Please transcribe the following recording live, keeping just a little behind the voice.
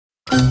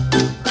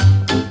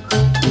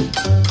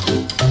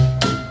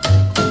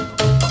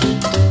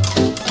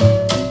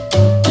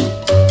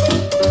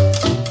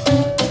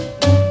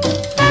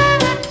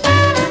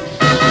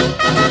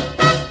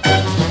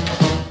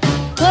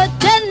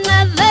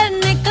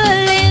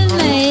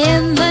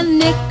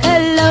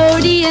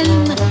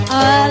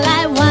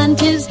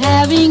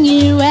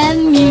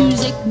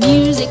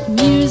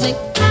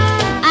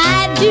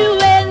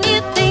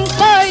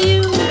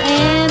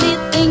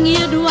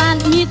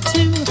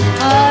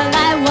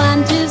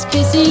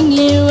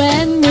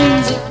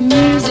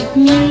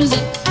music.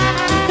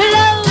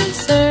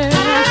 Closer,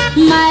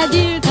 my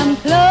dear, come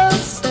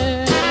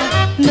closer.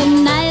 The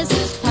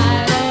nicest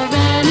part of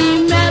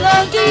any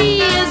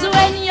melody is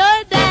when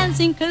you're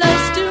dancing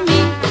close to me.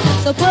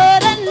 So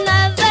put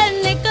another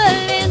nickel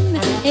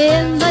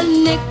in the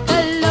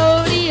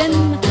Nickelodeon.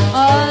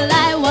 All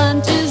I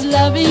want is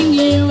loving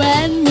you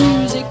and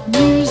music,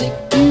 music,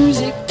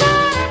 music.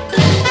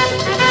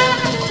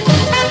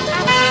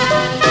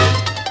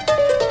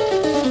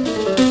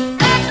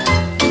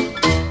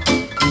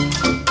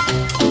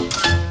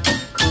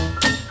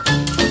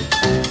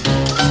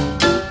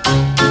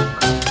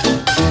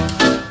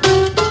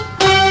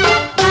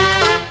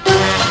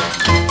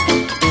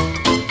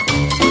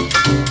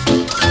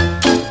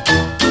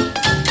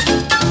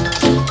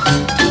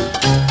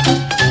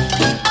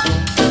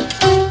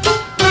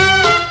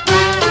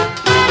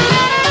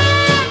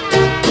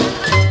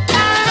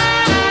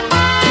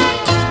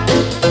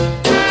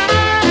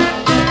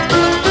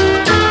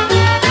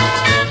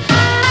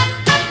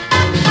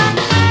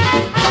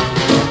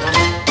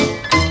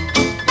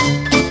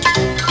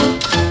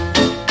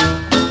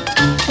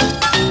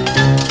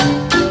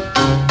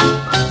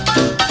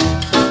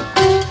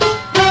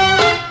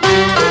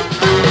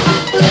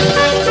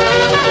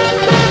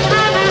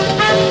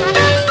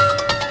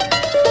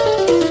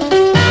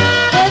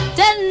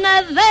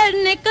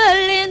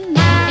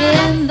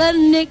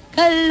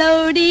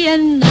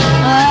 Nickelodeon.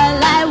 All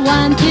I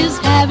want is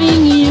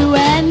having you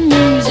and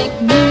music,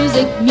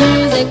 music,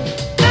 music.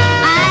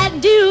 I'd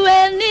do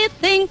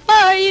anything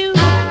for you,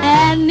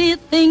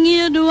 anything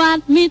you'd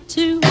want me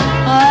to.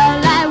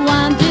 All I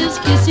want is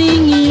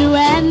kissing you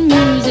and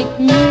music,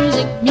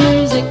 music,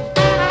 music.